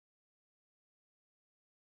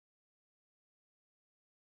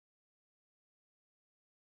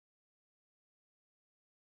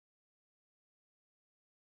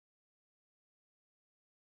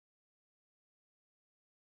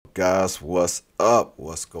Guys, what's up?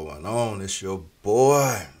 What's going on? It's your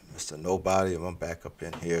boy, Mr. Nobody, and I'm back up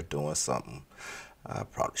in here doing something I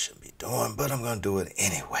probably shouldn't be doing, but I'm going to do it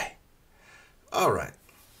anyway. All right.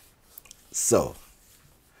 So,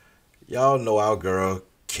 y'all know our girl,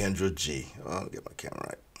 Kendra G. I'll get my camera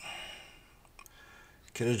right.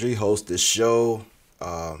 Kendra G hosts this show.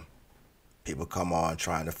 Um, People come on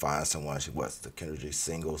trying to find someone. She was the Kendra G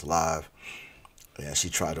Singles live. And she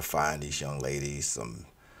tried to find these young ladies, some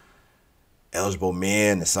eligible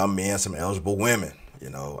men, and some eligible women.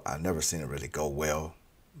 I never seen it really go well,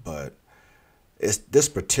 but it's this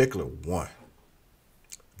particular one.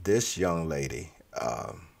 This young lady,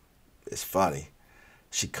 it's funny.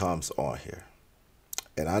 She comes on here,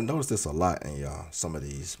 and I notice this a lot in y'all. Some of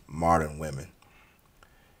these modern women,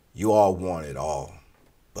 you all want it all,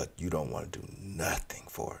 but you don't want to do nothing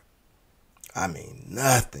for it. I mean,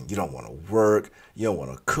 nothing. You don't want to work. You don't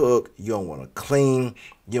want to cook. You don't want to clean.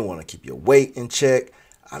 You don't want to keep your weight in check.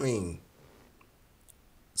 I mean,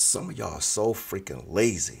 some of y'all are so freaking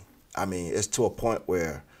lazy. I mean, it's to a point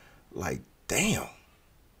where, like, damn,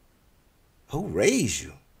 who raised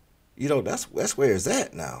you? That's where it's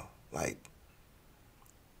at now. Like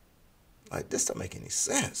this don't make any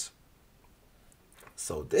sense.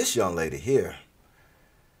 So this young lady here,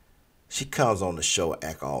 she comes on the show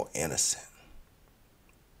act all innocent.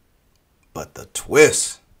 But the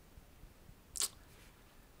twist,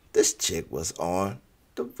 this chick was on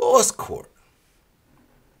divorce court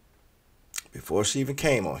before she even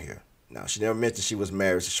came on here. Now, she never mentioned she was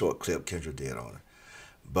married. It's a short clip Kendra did on her.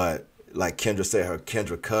 But like Kendra said, her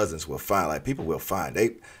Kendra cousins will find, like people will find.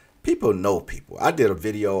 People know people. I did a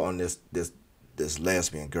video on this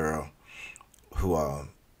lesbian girl who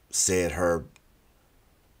said her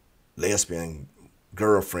lesbian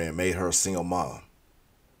girlfriend made her a single mom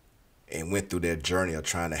and went through their journey of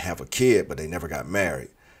trying to have a kid, but they never got married.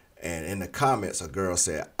 And in the comments, a girl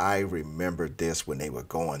said, I remember this when they were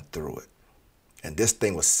going through it. And this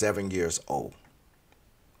thing was 7 years old.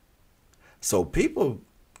 So people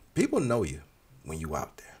know you when you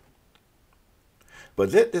out there.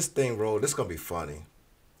 But let this thing roll. This is going to be funny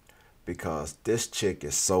because this chick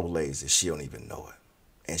is so lazy, she don't even know it.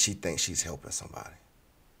 And she thinks she's helping somebody.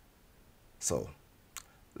 So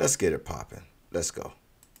let's get it popping. Let's go.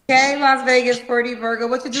 Okay, Las Vegas, 40 Virgo.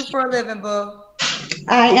 What you do for a living, boo?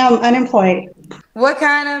 I am unemployed. What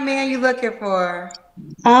kind of man you looking for?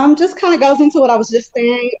 Just kind of goes into what I was just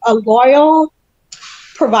saying. A loyal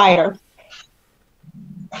provider.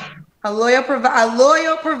 A loyal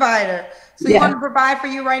provider. So you want Yeah. to provide for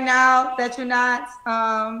you right now that you're not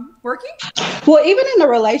working? Well, even in a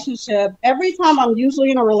relationship, every time I'm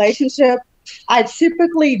usually in a relationship, I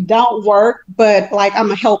typically don't work, but like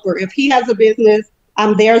I'm a helper. If he has a business,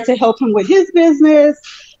 I'm there to help him with his business,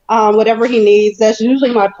 whatever he needs. That's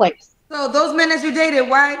usually my place. So those men that you dated,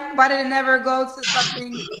 why did it never go to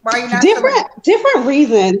something? Why are you not still with them? Different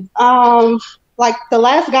reasons. Like the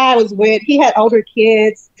last guy I was with, he had older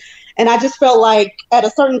kids, and I just felt like at a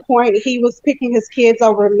certain point he was picking his kids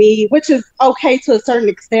over me, which is okay to a certain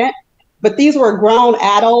extent. But these were grown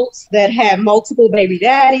adults that had multiple baby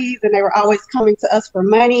daddies, and they were always coming to us for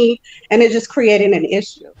money, and it just created an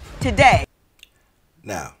issue. Today.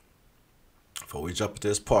 Now, before we jump to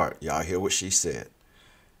this part, y'all hear what she said.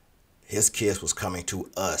 His kids was coming to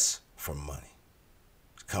us for money.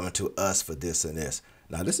 Coming to us for this and this.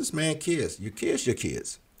 Now, this is man kids. Your kids, your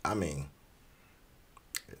kids. I mean,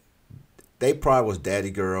 they probably was daddy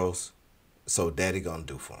girls, so daddy gonna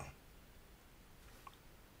do for them.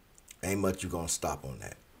 Ain't much you gonna stop on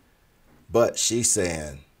that. But she's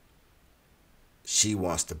saying she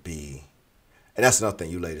wants to be, and that's another thing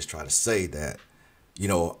you ladies try to say that, I'm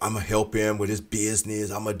gonna help him with his business.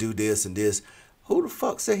 I'm gonna do this and this. Who the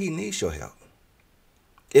fuck said he needs your help?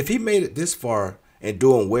 If he made it this far and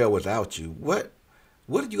doing well without you, what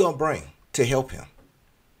are you gonna bring to help him?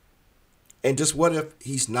 And just what if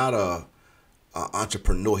he's not a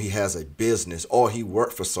entrepreneur? He has a business, or he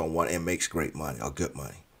worked for someone and makes great money or good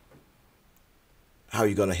money. How are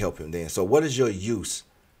you gonna help him then? So what is your use?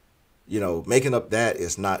 Making up that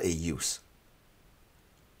is not a use.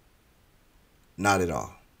 Not at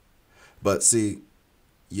all. But see,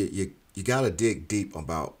 you gotta dig deep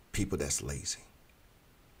about people that's lazy.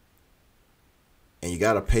 And you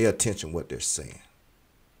gotta pay attention what they're saying.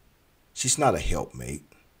 She's not a helpmate.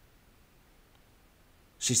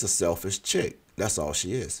 She's a selfish chick. That's all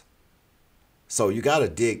she is. So you gotta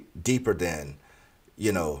dig deeper than,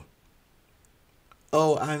 you know,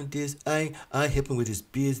 oh, I'm this, I help him with his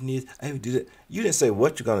business. I do that. You didn't say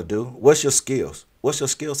what you're gonna do. What's your skills? What's your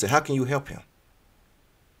skill set? How can you help him?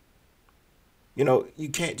 You know, you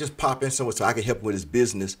can't just pop in somewhere so I can help him with his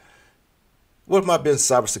business. What if my business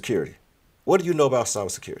is cybersecurity? What do you know about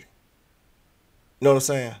cybersecurity? You know what I'm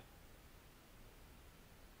saying?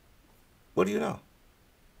 What do you know?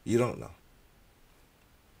 You don't know.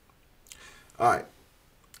 All right.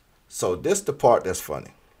 So this the part that's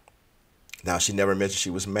funny. Now, she never mentioned she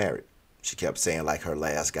was married. She kept saying like her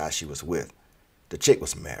last guy she was with. The chick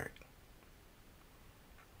was married.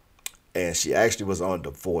 And she actually was on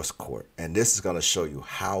divorce court. And this is going to show you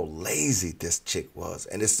how lazy this chick was.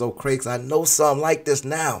 And it's so crazy. I know some like this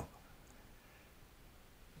now.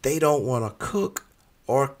 They don't want to cook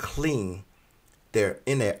or clean. They're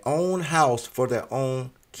in their own house for their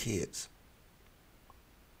own kids.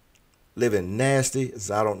 Living nasty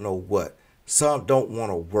as I don't know what. Some don't want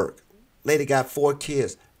to work. Lady got 4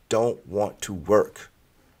 kids, don't want to work.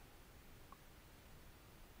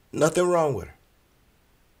 Nothing wrong with her.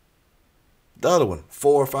 The other one,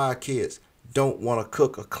 4 or 5 kids, don't want to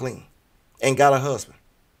cook or clean. Ain't got a husband.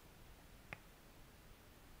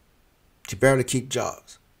 She barely keep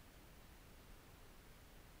jobs.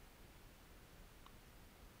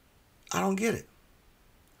 I don't get it.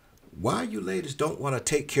 Why you ladies don't want to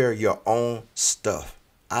take care of your own stuff?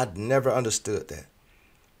 I never understood that.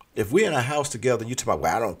 If we're in a house together, you talk about,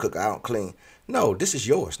 well, I don't cook, I don't clean. No, this is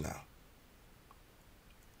yours now.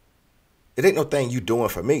 It ain't no thing you doing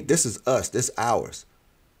for me. This is us. This is ours.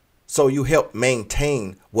 So you help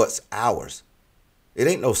maintain what's ours. It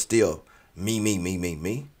ain't no still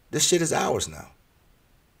me. This shit is ours now.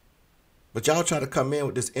 But y'all try to come in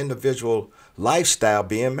with this individual lifestyle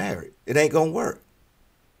being married. It ain't going to work.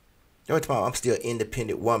 Y'all talking about, I'm still an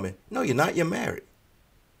independent woman. No, you're not. You're married.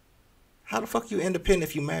 How the fuck you independent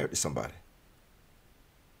if you married to somebody?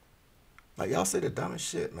 Like, y'all say the dumbest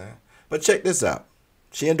shit, man. But check this out.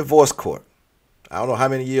 She in divorce court. I don't know how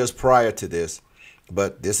many years prior to this,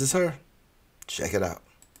 but this is her. Check it out.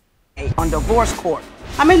 On divorce court.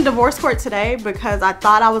 I'm in divorce court today because I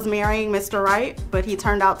thought I was marrying Mr. Right, but he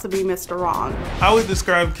turned out to be Mr. Wrong. I would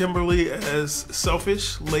describe Kimberly as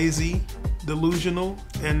selfish, lazy, delusional,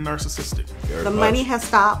 and narcissistic. The money has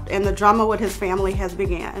stopped and the drama with his family has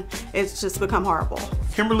began. It's just become horrible.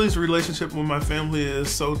 Kimberly's relationship with my family is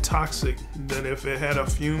so toxic that if it had a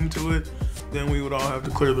fume to it, then we would all have to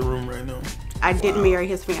clear the room right now. I didn't marry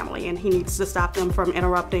his family and he needs to stop them from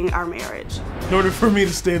interrupting our marriage. In order for me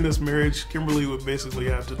to stay in this marriage, Kimberly would basically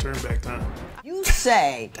have to turn back time. You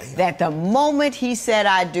say that the moment he said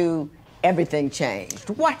I do, everything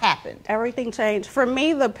changed. What happened? Everything changed. For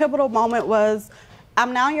me, the pivotal moment was,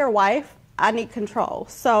 I'm now your wife. I need control.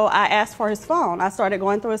 So I asked for his phone. I started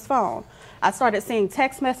going through his phone. I started seeing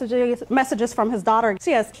text messages from his daughter. She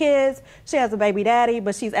has kids, she has a baby daddy,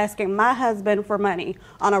 but she's asking my husband for money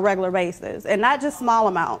on a regular basis. And not just small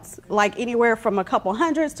amounts, like anywhere from a couple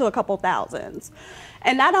hundreds to a couple thousands.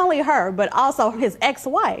 And not only her, but also his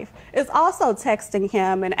ex-wife is also texting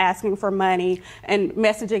him and asking for money and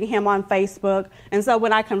messaging him on Facebook. And so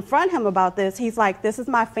when I confront him about this, he's like, this is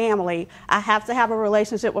my family. I have to have a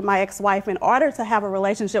relationship with my ex-wife in order to have a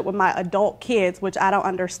relationship with my adult kids, which I don't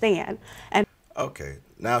understand. And okay,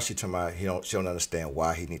 now she talking about she don't understand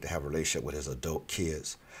why he need to have a relationship with his adult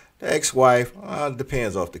kids. The ex-wife,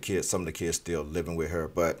 depends off the kids. Some of the kids still living with her,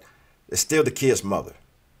 but it's still the kid's mother.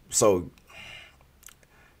 So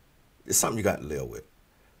it's something you got to live with.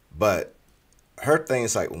 But her thing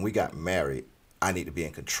is like, when we got married, I need to be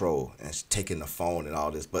in control and taking the phone and all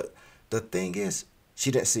this. But the thing is,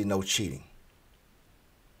 she didn't see no cheating.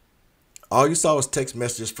 All you saw was text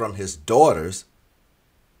messages from his daughters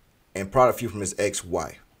and probably a few from his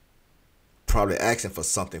ex-wife. Probably asking for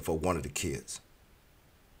something for one of the kids.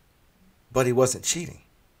 But he wasn't cheating.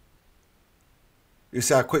 You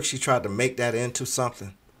see how quick she tried to make that into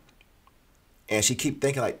something? And she keep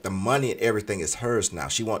thinking like the money and everything is hers now.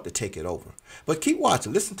 She wanted to take it over. But keep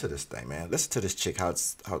watching. Listen to this thing, man. Listen to this chick, how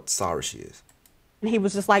sorry she is. And he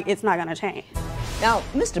was just like, it's not going to change. Now,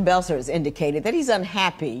 Mr. Belser has indicated that he's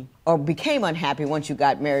unhappy or became unhappy once you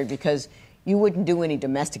got married because you wouldn't do any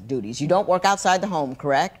domestic duties. You don't work outside the home,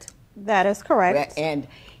 correct? That is correct. And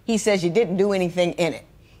he says you didn't do anything in it.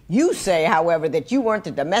 You say, however, that you weren't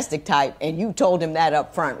the domestic type, and you told him that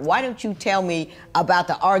up front. Why don't you tell me about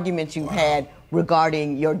the arguments you've had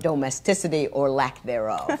regarding your domesticity or lack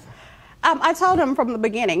thereof? I told him from the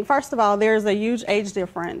beginning, first of all, there's a huge age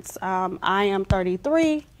difference. I am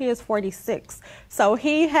 33, he is 46. So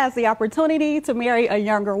he has the opportunity to marry a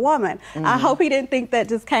younger woman. Mm-hmm. I hope he didn't think that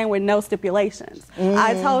just came with no stipulations. Mm-hmm.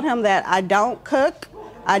 I told him that I don't cook,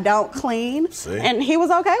 I don't clean, and he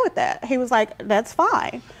was okay with that. He was like, that's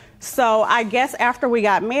fine. So I guess after we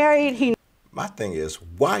got married, My thing is,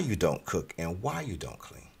 why you don't cook and why you don't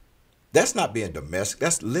clean? That's not being domestic.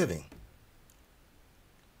 That's living.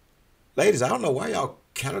 Ladies, I don't know why y'all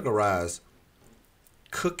categorize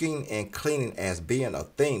cooking and cleaning as being a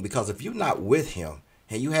thing, because if you're not with him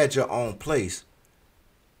and you had your own place,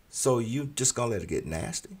 so you just gonna let it get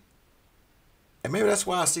nasty? And maybe that's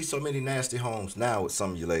why I see so many nasty homes now with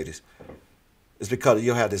some of you ladies. It's because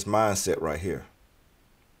you have this mindset right here.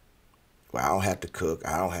 Well, I don't have to cook.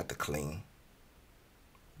 I don't have to clean.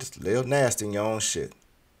 Just live nasty in your own shit.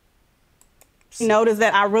 Noticed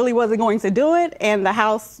that I really wasn't going to do it, and the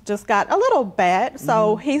house just got a little bad.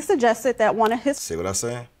 So he suggested that one of his... See what I'm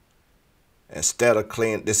saying? Instead of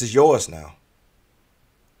clean, this is yours now.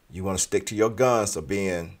 You want to stick to your guns of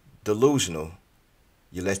being delusional.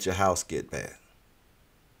 You let your house get bad.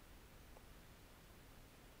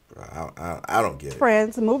 I don't get it.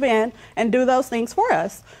 friends move in and do those things for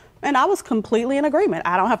us. And I was completely in agreement.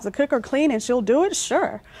 I don't have to cook or clean, and she'll do it,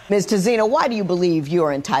 sure. Ms. Tazina, why do you believe you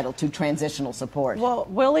are entitled to transitional support? Well,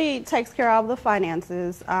 Willie takes care of the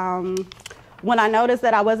finances. When I noticed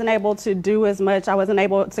that I wasn't able to do as much, I wasn't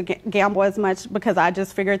able to gamble as much because I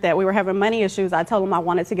just figured that we were having money issues, I told him I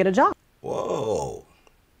wanted to get a job. Whoa.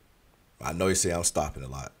 I know you say I'm stopping a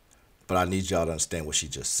lot, but I need y'all to understand what she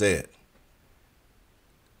just said.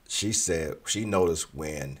 She said she noticed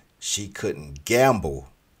when she couldn't gamble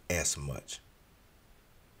as much,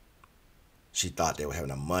 she thought they were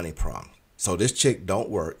having a money problem. So this chick don't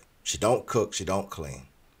work, she don't cook, she don't clean,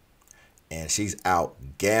 and she's out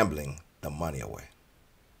gambling the money away.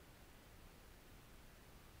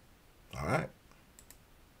 All right.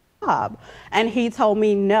 And he told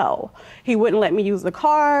me no. He wouldn't let me use the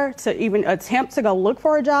car to even attempt to go look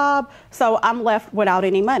for a job. So I'm left without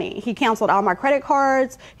any money. He canceled all my credit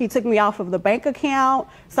cards. He took me off of the bank account.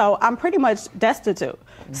 So I'm pretty much destitute.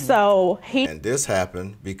 So And this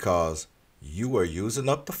happened because you were using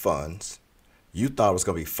up the funds. You thought it was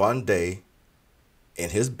going to be a fun day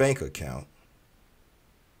in his bank account.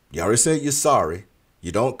 You already said you're sorry.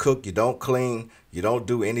 You don't cook, you don't clean, you don't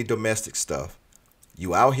do any domestic stuff.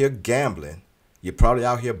 You out here gambling. You're probably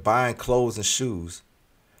out here buying clothes and shoes.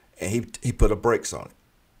 And he put a brakes on it.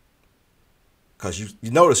 Because you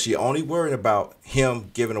notice she only worried about him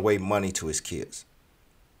giving away money to his kids.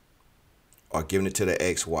 Or giving it to the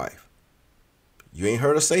ex-wife. You ain't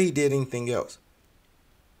heard her say he did anything else.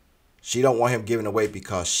 She don't want him giving away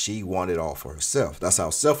because she wanted it all for herself. That's how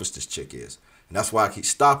selfish this chick is. And that's why I keep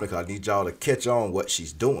stopping, because I need y'all to catch on what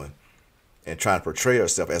she's doing and trying to portray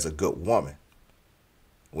herself as a good woman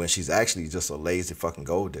when she's actually just a lazy fucking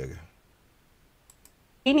gold digger.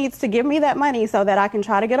 he needs to give me that money so that I can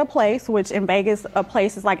try to get a place, which in Vegas, a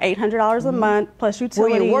place is like $800 a month plus Were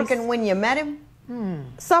utilities. you working when you met him?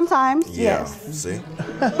 Sometimes, Yeah, yes. see?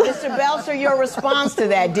 Mr. Belcher, your response to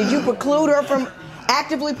that, did you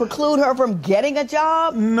actively preclude her from getting a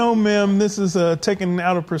job? No, ma'am. This is taken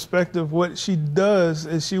out of perspective. What she does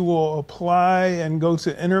is she will apply and go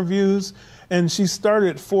to interviews, and she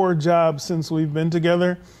started 4 jobs since we've been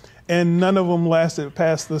together, and none of them lasted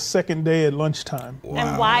past the second day at lunchtime. Wow.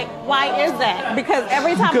 And why is that? Because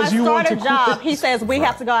every time Because I you start want a to job, quit. he says we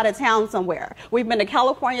have to go out of town somewhere. We've been to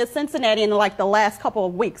California, Cincinnati in like the last couple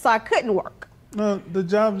of weeks, so I couldn't work. No, the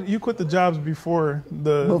jobs, you quit the jobs before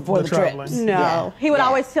the Before the traveling. trips. No. Yeah. He would Yeah.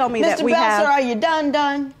 always tell me that Mr. we Belcher, have... are you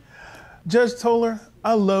done? Judge Toller,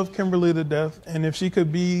 I love Kimberly to death, and if she could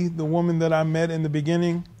be the woman that I met in the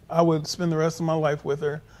beginning, I would spend the rest of my life with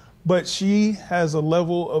her. But she has a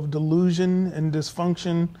level of delusion and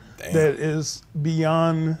dysfunction that is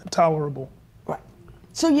beyond tolerable. Right.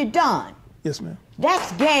 So you're done. Yes, ma'am.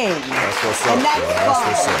 That's game. That's what's up, And that's girl.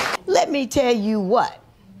 That's fun. what's up. Let me tell you what.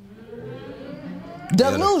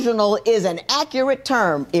 Delusional is an accurate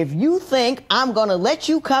term. If you think I'm going to let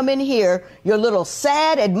you come in here, your little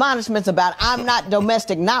sad admonishments about I'm not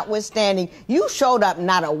domestic notwithstanding, you showed up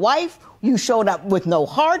not a wife, you showed up with no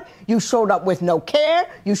heart, you showed up with no care,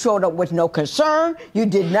 you showed up with no concern, you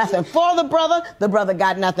did nothing for the brother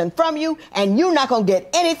got nothing from you, and you're not going to get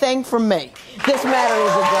anything from me. This matter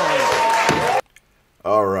is adjourned.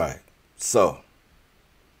 All right. So,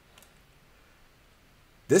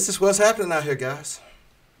 this is what's happening out here, guys.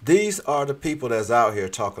 These are the people that's out here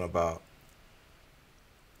talking about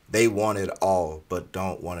they want it all but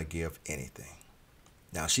don't want to give anything.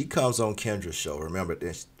 Now, she comes on Kendra's show. Remember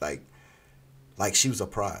this, like she was a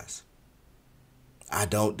prize. I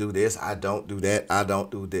don't do this. I don't do that. I don't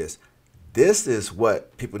do this. This is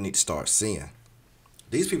what people need to start seeing.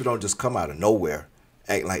 These people don't just come out of nowhere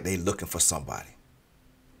acting like they looking for somebody.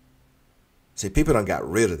 See, people done got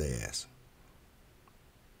rid of their ass.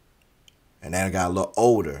 And then I got a little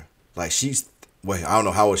older. Like well, I don't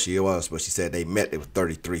know how old she was, but she said they met, they were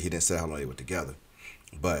 33. He didn't say how long they were together.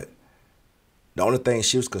 But The only thing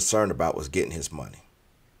she was concerned about was getting his money.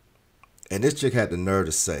 And this chick had the nerve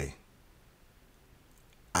to say,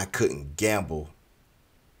 I couldn't gamble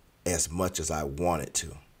as much as I wanted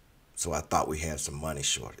to, so I thought we had some money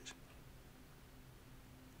shortage.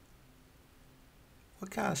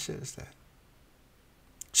 What kind of shit is that?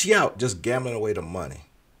 She out just gambling away the money.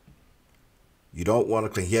 You don't want to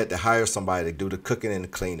clean. He had to hire somebody to do the cooking and the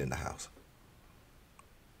cleaning in the house.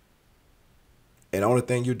 And the only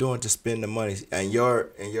thing you're doing to spend the money, and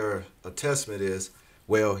your attestament is,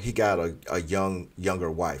 well, he got a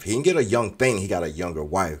younger wife. He didn't get a young thing. He got a younger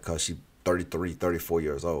wife because she's 33, 34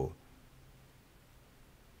 years old.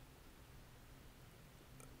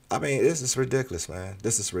 I mean, this is ridiculous, man.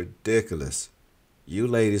 This is ridiculous. You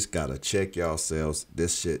ladies got to check yourselves.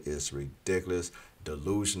 This shit is ridiculous,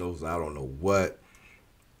 delusional, I don't know what.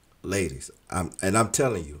 Ladies, I'm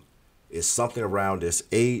telling you, it's something around this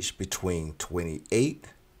age between 28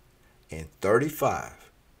 and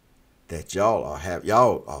 35 that y'all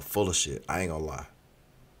are full of shit. I ain't gonna lie.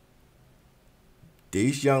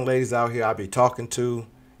 These young ladies out here I be talking to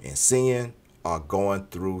and seeing are going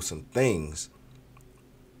through some things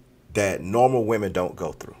that normal women don't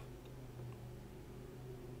go through.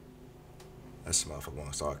 This motherfucker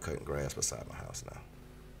want to start cutting grass beside my house now.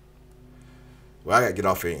 Well, I gotta get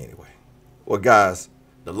off here anyway. Well, guys,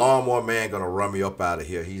 the lawnmower man gonna run me up out of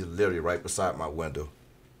here. He's literally right beside my window,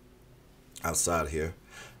 outside of here,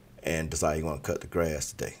 and decided he want to cut the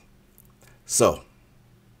grass today. So,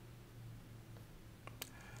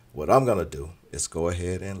 what I'm gonna do is go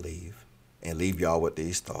ahead and leave y'all with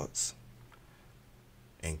these thoughts.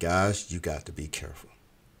 And guys, you got to be careful.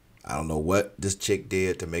 I don't know what this chick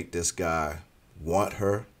did to make this guy want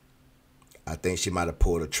her. I think she might have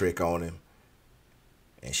pulled a trick on him.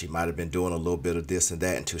 And she might have been doing a little bit of this and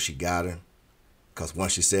that until she got him. Because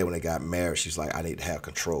once she said when they got married, she's like, I need to have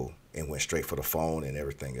control. And went straight for the phone and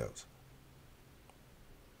everything else.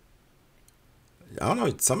 I don't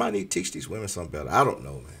know. Somebody need to teach these women something better. I don't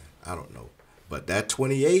know, man. I don't know. But that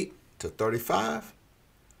 28 to 35,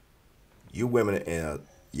 you women,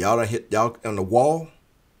 y'all done hit y'all on the wall.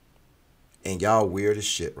 And y'all weird as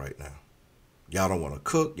shit right now. Y'all don't want to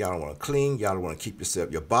cook. Y'all don't want to clean. Y'all don't want to keep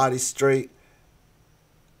your body straight.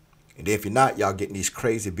 And if you're not, y'all getting these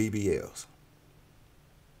crazy BBLs.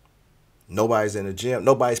 Nobody's in the gym.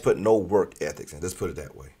 Nobody's putting no work ethics in. Let's put it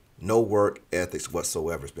that way. No work ethics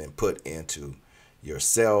whatsoever has been put into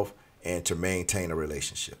yourself and to maintain a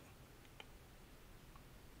relationship.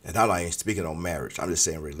 And I'm not even speaking on marriage. I'm just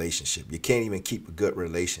saying relationship. You can't even keep good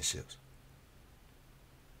relationships.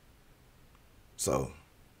 So,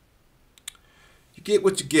 you get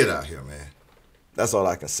what you get out here, man. That's all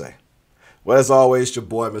I can say. Well, as always, it's your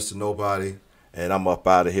boy, Mr. Nobody, and I'm up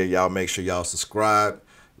out of here. Y'all make sure y'all subscribe,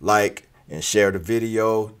 like, and share the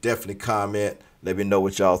video. Definitely comment. Let me know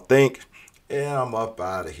what y'all think. And I'm up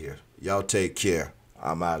out of here. Y'all take care.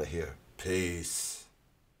 I'm out of here. Peace.